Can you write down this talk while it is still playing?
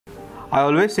I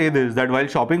always say this, that while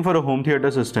shopping for a home theater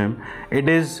system, it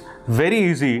is very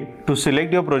easy to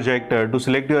select your projector, to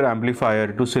select your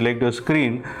amplifier, to select your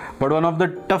screen, but one of the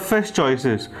toughest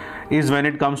choices is when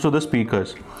it comes to the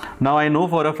speakers. Now I know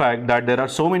for a fact that there are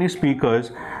so many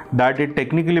speakers that it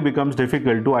technically becomes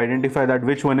difficult to identify that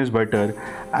which one is better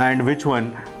and which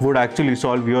one would actually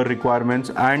solve your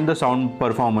requirements and the sound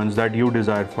performance that you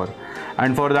desire for.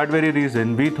 And for that very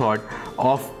reason, we thought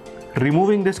of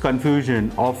removing this confusion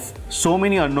of so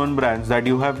many unknown brands that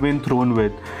you have been thrown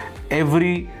with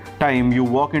every time you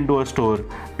walk into a store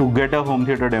to get a home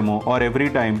theater demo, or every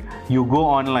time you go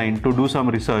online to do some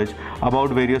research about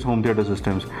various home theater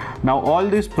systems. Now all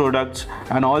these products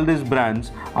and all these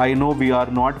brands, I know we are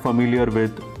not familiar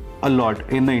with a lot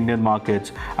in the Indian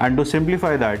markets, and to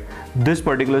simplify that, this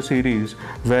particular series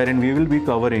wherein we will be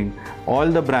covering all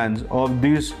the brands of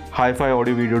these hi-fi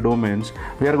audio video domains,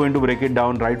 we are going to break it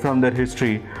down right from their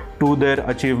history to their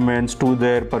achievements, to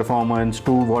their performance,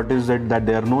 to what is it that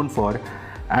they are known for,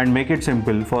 and make it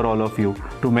simple for all of you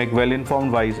to make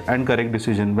well-informed, wise and correct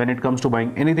decision when it comes to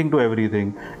buying anything to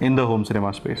everything in the home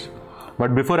cinema space.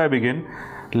 But before I begin,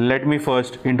 let me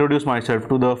first introduce myself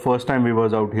to the first time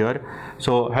viewers out here.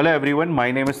 So hello everyone,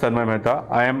 my name is Tanmay Mehta.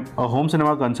 I am a home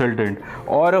cinema consultant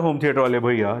or a home theater wale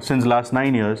bhaiya since last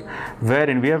 9 years,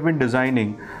 wherein we have been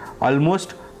designing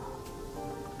almost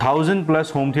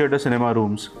 1000+ home theater cinema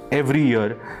rooms every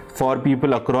year for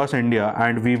people across India,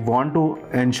 and we want to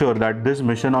ensure that this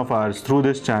mission of ours through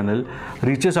this channel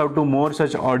reaches out to more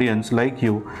such audience like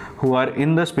you who are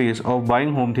in the space of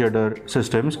buying home theater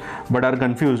systems but are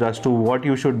confused as to what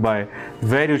you should buy,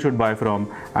 where you should buy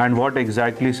from, and what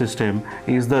exactly system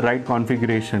is the right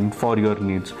configuration for your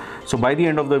needs. So by the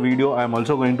end of the video, I am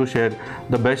also going to share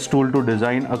the best tool to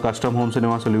design a custom home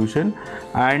cinema solution.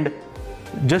 And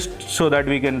just so that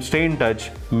we can stay in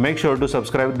touch, make sure to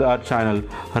subscribe to our channel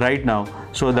right now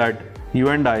so that you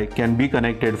and I can be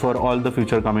connected for all the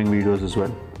future coming videos as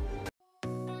well.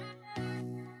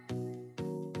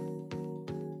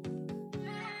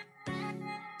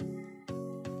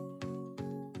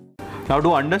 Now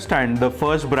to understand the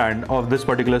first brand of this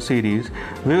particular series,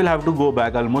 we will have to go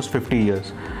back almost 50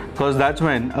 years. Because that's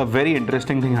when a very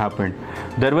interesting thing happened.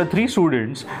 There were 3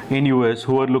 students in US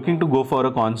who were looking to go for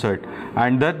a concert,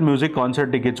 and that music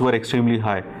concert tickets were extremely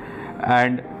high,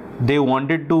 and they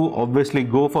wanted to obviously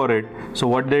go for it. So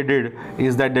what they did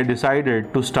is that they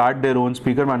decided to start their own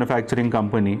speaker manufacturing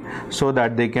company so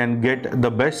that they can get the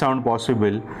best sound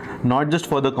possible, not just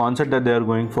for the concert that they are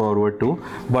going forward to,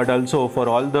 but also for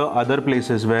all the other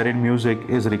places wherein music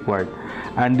is required.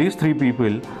 And these 3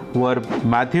 people were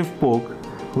Matthew Polk,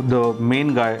 the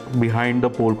main guy behind the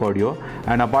Polk Audio,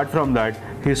 and apart from that,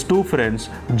 his 2 friends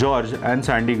George and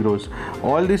Sandy Gross.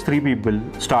 All these 3 people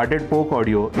started Polk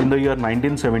Audio in the year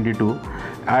 1972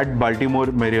 at Baltimore,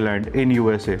 Maryland in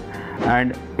USA,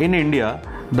 and in India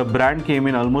the brand came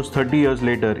in almost 30 years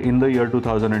later in the year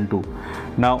 2002.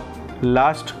 Now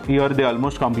last year they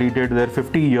almost completed their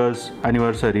 50 years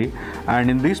anniversary, and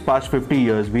in these past 50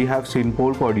 years we have seen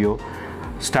Polk Audio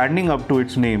standing up to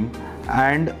its name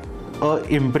and an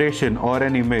impression or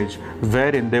an image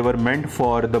wherein they were meant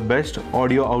for the best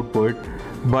audio output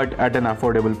but at an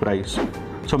affordable price.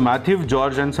 So Matthew,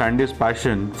 George and Sandy's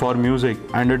passion for music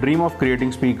and a dream of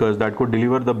creating speakers that could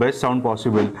deliver the best sound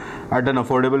possible at an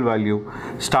affordable value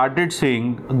started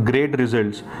seeing great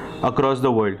results across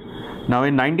the world. Now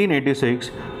in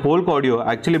 1986, Polk Audio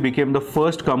actually became the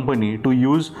first company to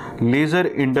use laser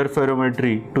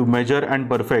interferometry to measure and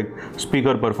perfect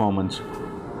speaker performance.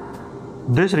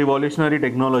 This revolutionary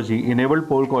technology enabled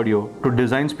Polk Audio to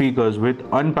design speakers with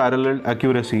unparalleled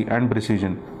accuracy and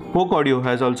precision. Polk Audio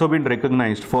has also been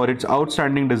recognized for its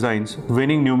outstanding designs,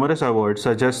 winning numerous awards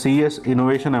such as CES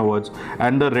Innovation Awards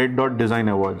and the Red Dot Design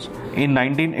Awards. In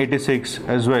 1986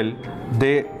 as well,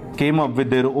 they came up with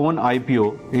their own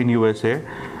IPO in USA,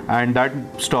 and that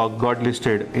stock got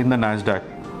listed in the Nasdaq.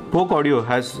 Polk Audio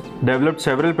has developed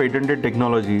several patented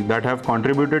technology that have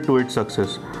contributed to its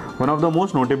success. One of the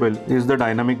most notable is the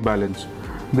dynamic balance.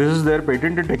 This is their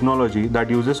patented technology that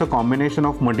uses a combination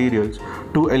of materials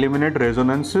to eliminate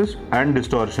resonances and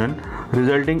distortion,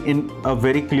 resulting in a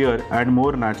very clear and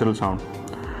more natural sound.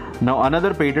 Now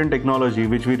another patent technology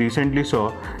which we recently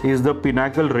saw is the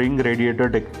Pinnacle Ring Radiator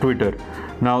Tweeter.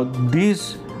 Now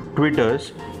these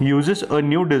tweeters uses a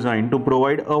new design to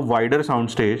provide a wider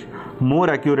soundstage, more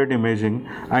accurate imaging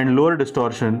and lower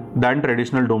distortion than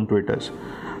traditional dome tweeters.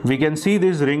 We can see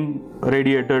these ring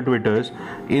radiator tweeters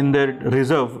in their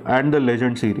Reserve and the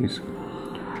Legend series.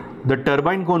 The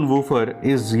Turbine Cone Woofer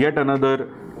is yet another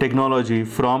technology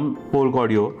from Polk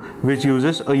Audio, which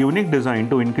uses a unique design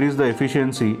to increase the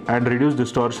efficiency and reduce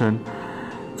distortion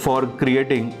for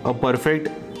creating a perfect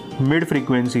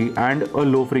mid-frequency and a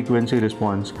low-frequency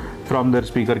response from their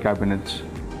speaker cabinets.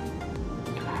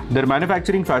 Their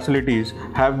manufacturing facilities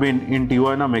have been in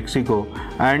Tijuana, Mexico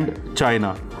and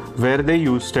China, where they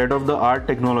use state-of-the-art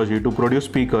technology to produce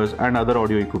speakers and other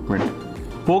audio equipment.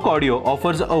 Polk Audio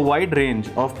offers a wide range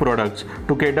of products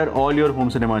to cater all your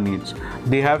home cinema needs.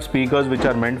 They have speakers which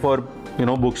are meant for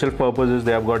bookshelf purposes.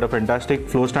 They have got a fantastic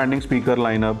floor standing speaker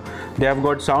lineup. They have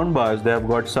got sound bars, they have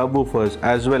got subwoofers,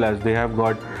 as well as they have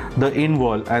got the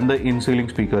in-wall and the in-ceiling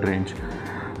speaker range.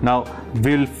 Now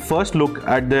we'll first look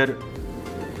at their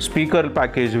speaker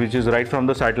package, which is right from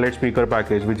the satellite speaker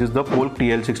package, which is the Polk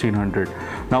TL-1600.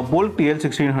 Now Polk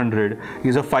TL-1600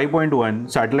 is a 5.1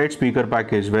 satellite speaker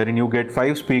package wherein you get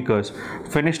 5 speakers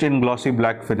finished in glossy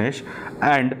black finish,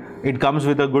 and it comes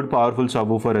with a good powerful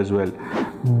subwoofer as well.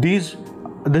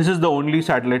 This is the only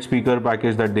satellite speaker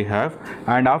package that they have,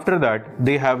 and after that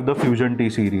they have the Fusion T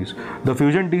Series. The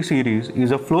Fusion T Series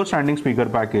is a floor standing speaker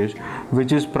package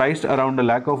which is priced around a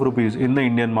lakh of rupees in the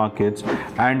Indian markets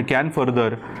and can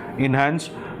further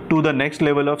enhance to the next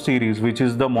level of series, which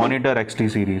is the Monitor XT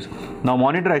series. Now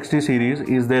Monitor XT series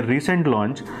is their recent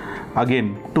launch,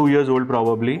 again 2 years old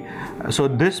probably. So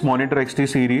this Monitor XT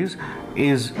series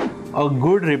is a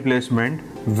good replacement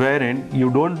wherein you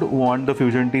don't want the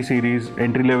Fusion T series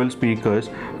entry level speakers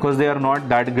because they are not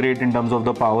that great in terms of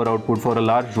the power output for a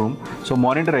large room. So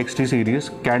Monitor XT series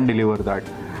can deliver that.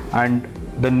 And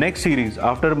the next series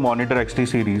after Monitor XT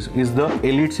series is the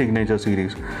Elite Signature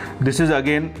Series. This is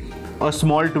again a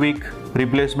small tweak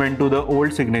replacement to the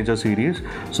old Signature Series.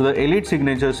 So the Elite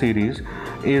Signature Series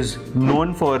is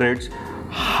known for its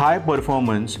high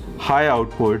performance, high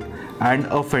output and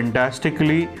a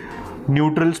fantastically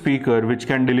neutral speaker which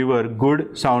can deliver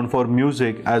good sound for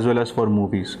music as well as for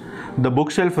movies. The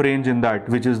bookshelf range in that,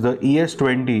 which is the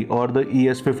ES20 or the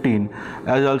ES15,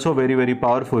 is also very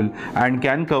powerful and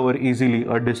can cover easily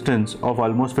a distance of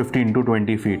almost 15 to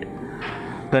 20 feet.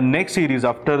 The next series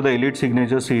after the Elite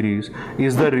Signature Series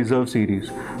is the Reserve Series.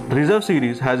 Reserve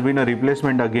Series has been a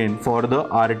replacement again for the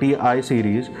RTI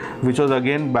series, which was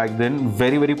again back then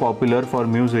very popular for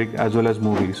music as well as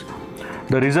movies.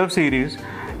 The Reserve Series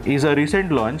is a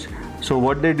recent launch. So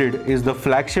what they did is the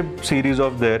flagship series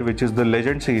of there, which is the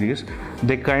Legend Series,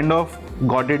 they kind of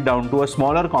got it down to a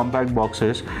smaller compact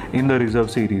boxes in the Reserve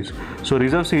Series. So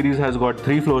Reserve Series has got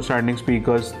 3 floor standing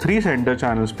speakers, 3 center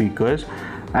channel speakers,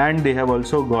 and they have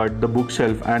also got the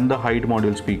bookshelf and the height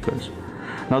module speakers.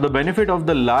 Now the benefit of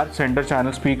the large center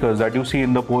channel speakers that you see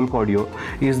in the Polk Audio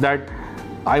is that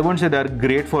I won't say they are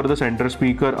great for the center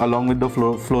speaker along with the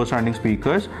floor standing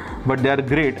speakers, but they are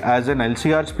great as an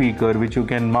LCR speaker which you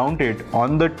can mount it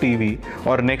on the TV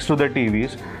or next to the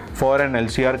TVs for an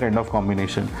LCR kind of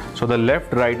combination. So the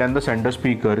left, right and the center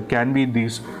speaker can be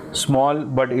these small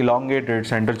but elongated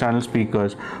center channel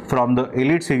speakers from the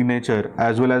Elite Signature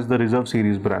as well as the Reserve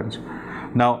Series brands.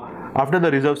 Now after the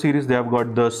Reserve Series they have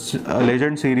got the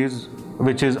Legend Series,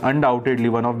 which is undoubtedly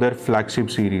one of their flagship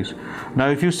series. Now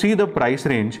if you see the price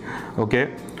range,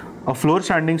 okay, a floor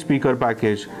standing speaker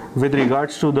package with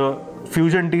regards to the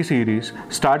Fusion T series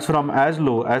starts from as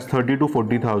low as 30 to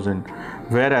 40,000,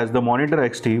 whereas the Monitor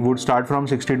XT would start from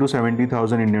 60 to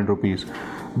 70,000 Indian rupees.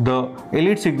 The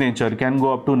Elite Signature can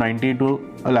go up to 90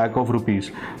 to a lakh of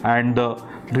rupees, and the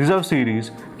Reserve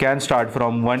Series can start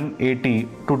from 180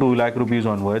 to 2 lakh rupees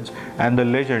onwards, and the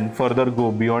Legend further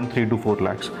go beyond 3 to 4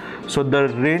 lakhs. So the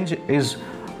range is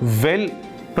well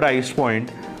price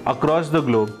point across the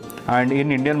globe, and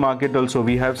in Indian market also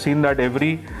we have seen that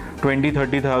every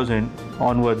 20-30,000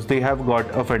 onwards they have got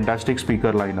a fantastic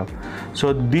speaker lineup.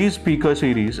 So these speaker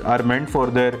series are meant for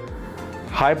their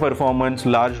high performance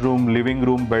large room, living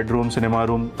room, bedroom, cinema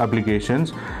room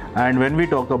applications. And when we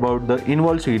talk about the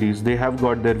in-wall series, they have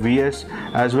got their VS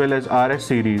as well as RS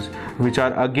series, which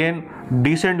are again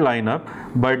decent lineup,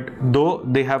 but though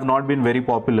they have not been very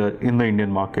popular in the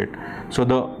Indian market. So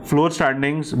the floor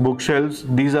standings, bookshelves,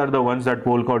 these are the ones that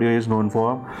Polk Audio is known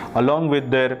for, along with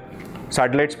their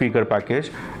satellite speaker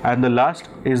package. And the last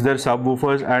is their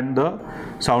subwoofers and the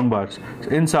soundbars.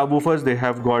 In subwoofers they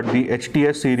have got the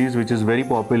HTS series, which is very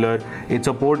popular. It's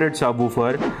a ported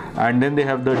subwoofer, and then they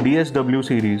have the DSW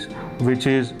series, which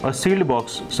is a sealed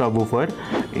box subwoofer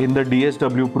in the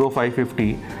DSW Pro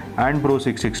 550 and Pro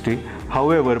 660.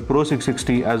 However, Pro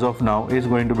 660 as of now is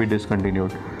going to be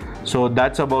discontinued. So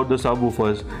that's about the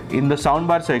subwoofers. In the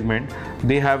soundbar segment,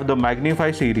 they have the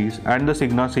Magnify series and the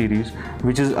Signa series,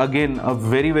 which is again a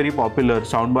very popular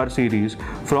soundbar series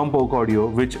from Polk Audio,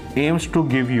 which aims to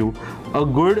give you a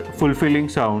good fulfilling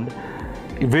sound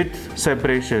with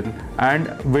separation and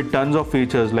with tons of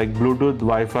features like Bluetooth,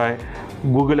 Wi-Fi,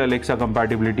 Google Alexa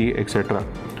compatibility, etc.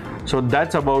 So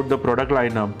that's about the product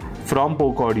lineup from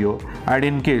Polk Audio, and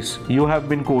in case you have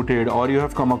been quoted or you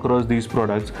have come across these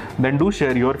products, then do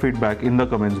share your feedback in the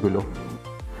comments below.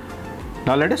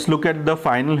 Now let us look at the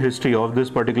final history of this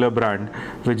particular brand,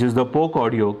 which is the Polk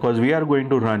Audio, because we are going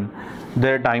to run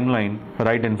their timeline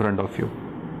right in front of you.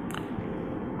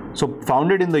 So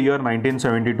founded in the year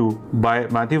 1972 by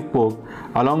Matthew Polk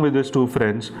along with his two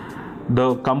friends,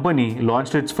 the company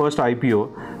launched its first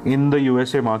IPO in the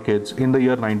USA markets in the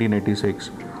year 1986.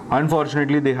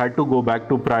 Unfortunately, they had to go back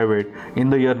to private in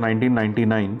the year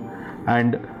 1999,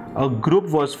 and a group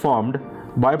was formed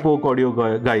by Polk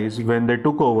Audio guys when they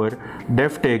took over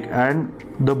DefTech and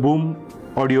the Boom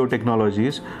Audio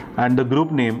Technologies, and the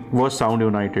group name was Sound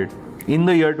United. In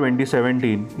the year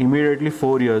 2017, immediately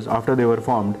 4 years after they were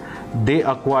formed, they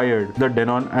acquired the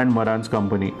Denon and Marantz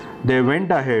company. They went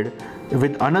ahead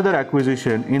with another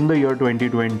acquisition in the year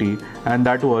 2020, and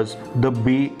that was the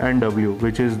B&W,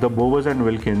 which is the Bowers &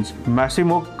 Wilkins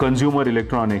Massimo Consumer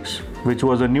Electronics, which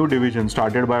was a new division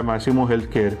started by Massimo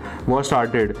Healthcare, was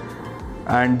started,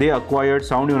 and they acquired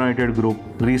Sound United Group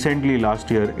recently last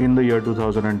year in the year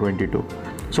 2022.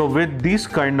 So with these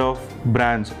kind of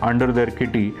brands under their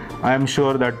kitty, I am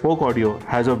sure that Polk Audio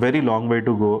has a very long way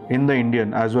to go in the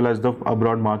Indian as well as the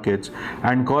abroad markets,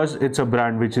 and cause it's a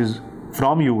brand which is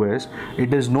from US,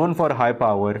 it is known for high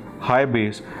power, high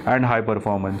bass and high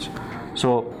performance.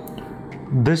 So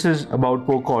this is about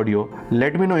Polk Audio.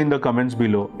 Let me know in the comments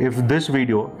below if this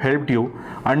video helped you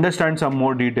understand some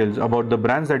more details about the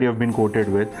brands that you have been quoted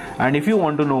with, and if you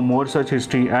want to know more such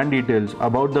history and details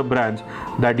about the brands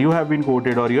that you have been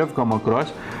quoted or you have come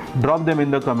across, drop them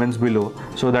in the comments below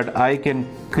so that I can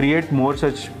create more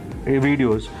such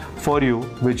videos for you,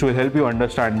 which will help you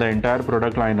understand the entire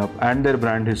product lineup and their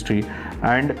brand history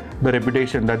and the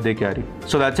reputation that they carry.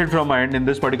 So that's it from my end in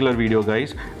this particular video,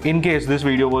 guys. In case this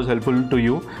video was helpful to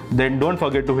you, then don't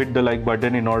forget to hit the like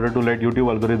button in order to let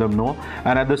YouTube algorithm know,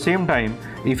 and at the same time,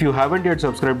 if you haven't yet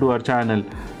subscribed to our channel,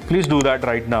 please do that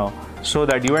right now so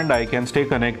that you and I can stay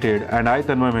connected. And I,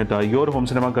 Tanmay Mehta, your home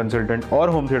cinema consultant or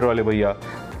home theatre wale bhaiya,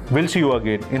 will see you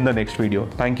again in the next video.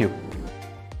 Thank you.